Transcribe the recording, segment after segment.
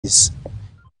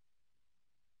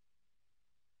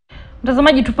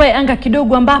Mtazamaji, tupae anga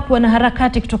kidogo ambapo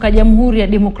wanaharakati kutoka Jamhuri ya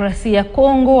Demokrasia ya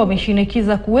Kongo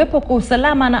wameshinikiza kuwepo kwa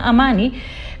usalama na amani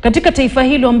katika taifa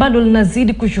hilo ambalo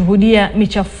linazidi kushuhudia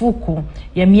michafuko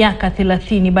ya miaka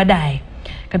 30 baadaye.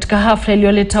 Katika hafla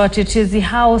iliyoleta watetezi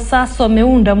hao, sasa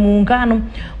wameunda muungano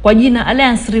kwa jina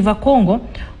Alliance River Congo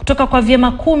kutoka kwa vyama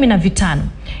 15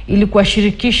 ili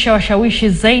kuwashirikisha washawishi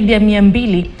zaidi ya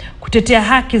 200 kutetea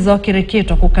haki za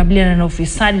wakereketwa, kukabiliana na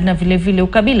ufisadi na vile vile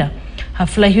ukabila.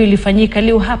 Hafla hiyo ilifanyika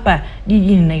leo hapa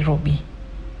jijini Nairobi.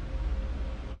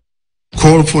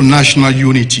 Call for national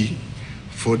unity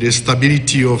for the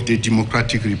stability of the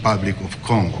Democratic Republic of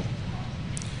Congo.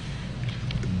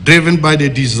 Driven by the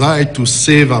desire to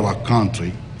save our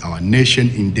country, our nation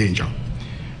in danger,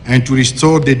 and to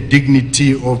restore the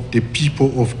dignity of the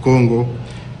people of Congo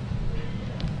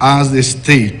as the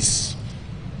states,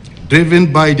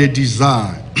 driven by the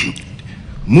desire,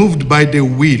 moved by the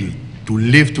will to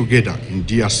live together in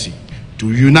DRC,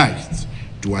 to unite,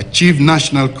 to achieve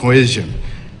national cohesion,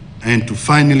 and to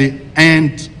finally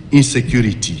end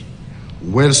insecurity,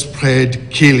 widespread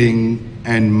killing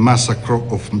and massacre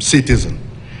of citizens,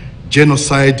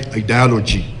 genocide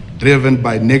ideology driven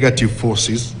by negative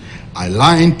forces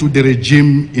aligned to the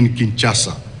regime in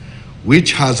Kinshasa,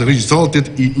 which has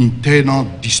resulted in internal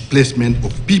displacement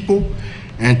of people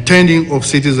and turning of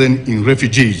citizens in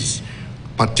refugees,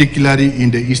 particularly in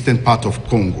the eastern part of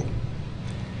Congo.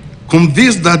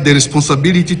 Convinced that the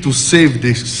responsibility to save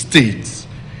the states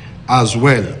as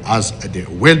well as the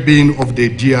well-being of the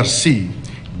DRC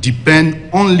depend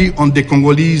only on the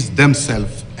Congolese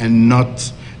themselves and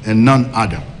none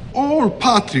other. All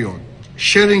patriots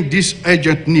sharing this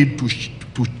urgent need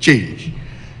to change,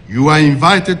 you are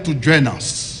invited to join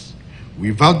us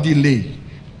without delay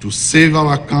to save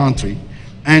our country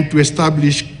and to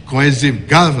establish cohesive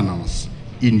governance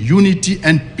in unity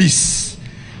and peace,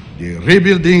 the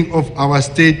rebuilding of our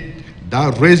state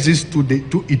that raises to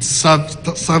its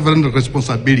sovereign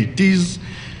responsibilities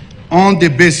on the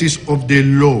basis of the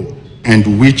law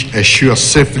and which assures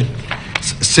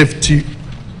safety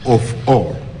of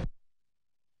all.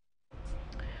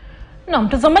 Na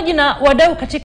mtazamaji na wadau katika